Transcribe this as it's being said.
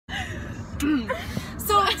So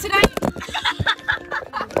today,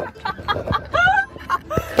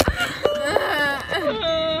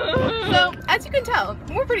 so as you can tell,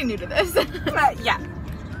 we're pretty new to this. yeah.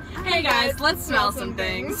 Hey guys, let's smell some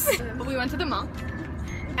things. We went to the mall,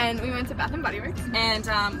 and we went to Bath and Body Works. And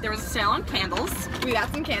there was a sale on candles. We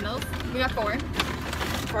got some candles. We got four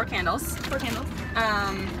candles. candles.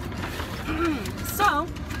 So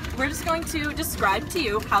we're just going to describe to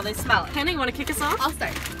you how they smell. Hannah, you want to kick us off? I'll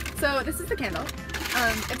start. So this is the candle.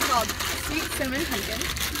 It's called Sweet Cinnamon Pumpkin.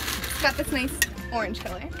 It's got this nice orange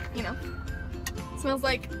color, you know. Smells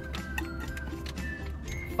like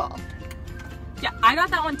fall. Yeah, I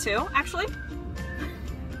got that one too, actually.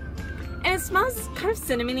 And it smells kind of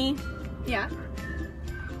cinnamony. Yeah.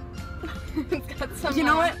 It's got some. You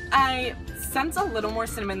know what? I sense a little more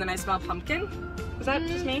cinnamon than I smell pumpkin. Is that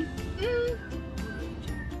just me?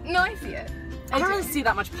 No, I see it. I don't really see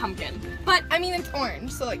that much pumpkin. But I mean, it's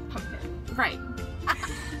orange, so like pumpkin. right.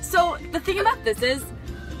 So the thing about this is,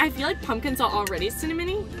 I feel like pumpkins are already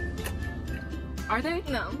cinnamony. Are they?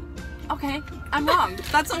 No. Okay, I'm wrong.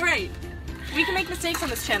 That's alright. We can make mistakes on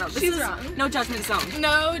this channel. This She's is wrong. No judgment zone.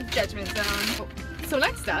 No judgment zone. So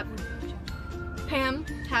next up, Pam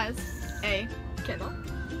has a candle.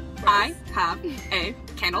 I have a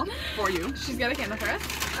candle for you. She's got a candle for us.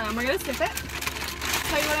 We're gonna sniff it.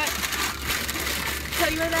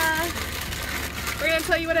 We're gonna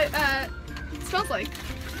tell you what it smells like.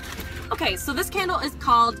 Okay, so this candle is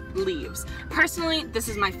called Leaves. Personally, this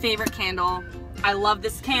is my favorite candle. I love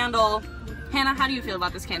this candle. Hannah, how do you feel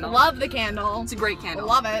about this candle? Love the candle. It's a great candle.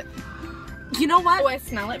 Love it. You know what? Oh, I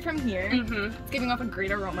smell it from here. Mm-hmm. It's giving off a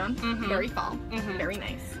great aroma. Mhm. Very fall. Mhm. Very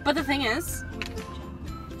nice. But the thing is,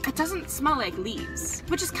 it doesn't smell like leaves,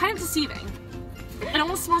 which is kind of deceiving. It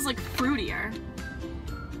almost smells like fruitier.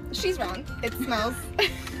 She's wrong. It smells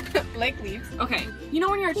like leaves. Okay, you know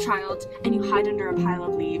when you're a child and you hide under a pile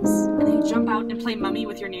of leaves and then you jump out and play mummy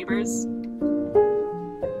with your neighbors?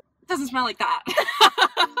 It doesn't smell like that.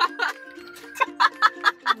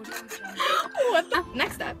 What the?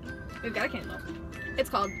 Next up, we've got a candle. It's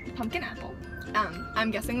called Pumpkin Apple.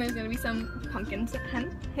 I'm guessing there's gonna be some pumpkin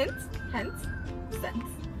hints, scents.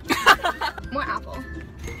 More apple.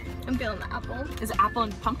 I'm feeling the apple. Is it apple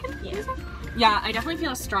and pumpkin? Yeah. Yeah, I definitely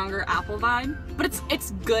feel a stronger apple vibe, but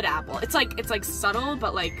it's good apple. It's like subtle,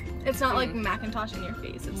 but like It's not like Macintosh in your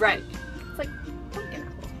face. It's right. It's like pumpkin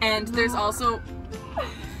apple. And there's also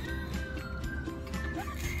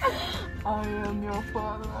I am your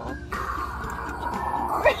father.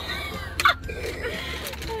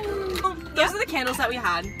 those are the candles that we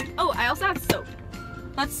had. Oh, I also have soap.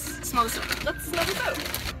 Let's smell the soap. Let's smell the soap.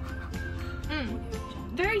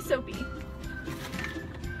 Very soapy.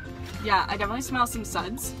 Yeah, I definitely smell some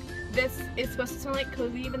suds. This is supposed to smell like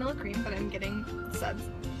cozy vanilla cream, but I'm getting suds.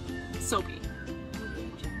 Soapy.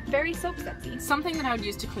 Very soap sudsy. Something that I would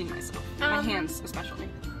use to clean myself. My hands especially.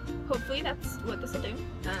 Hopefully that's what this will do.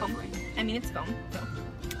 Hopefully. I mean, it's foam, so.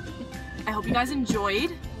 I hope you guys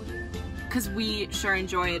enjoyed, because we sure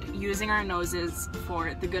enjoyed using our noses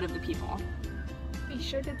for the good of the people. We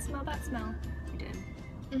sure did smell that smell. We did.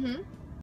 Mm-hmm.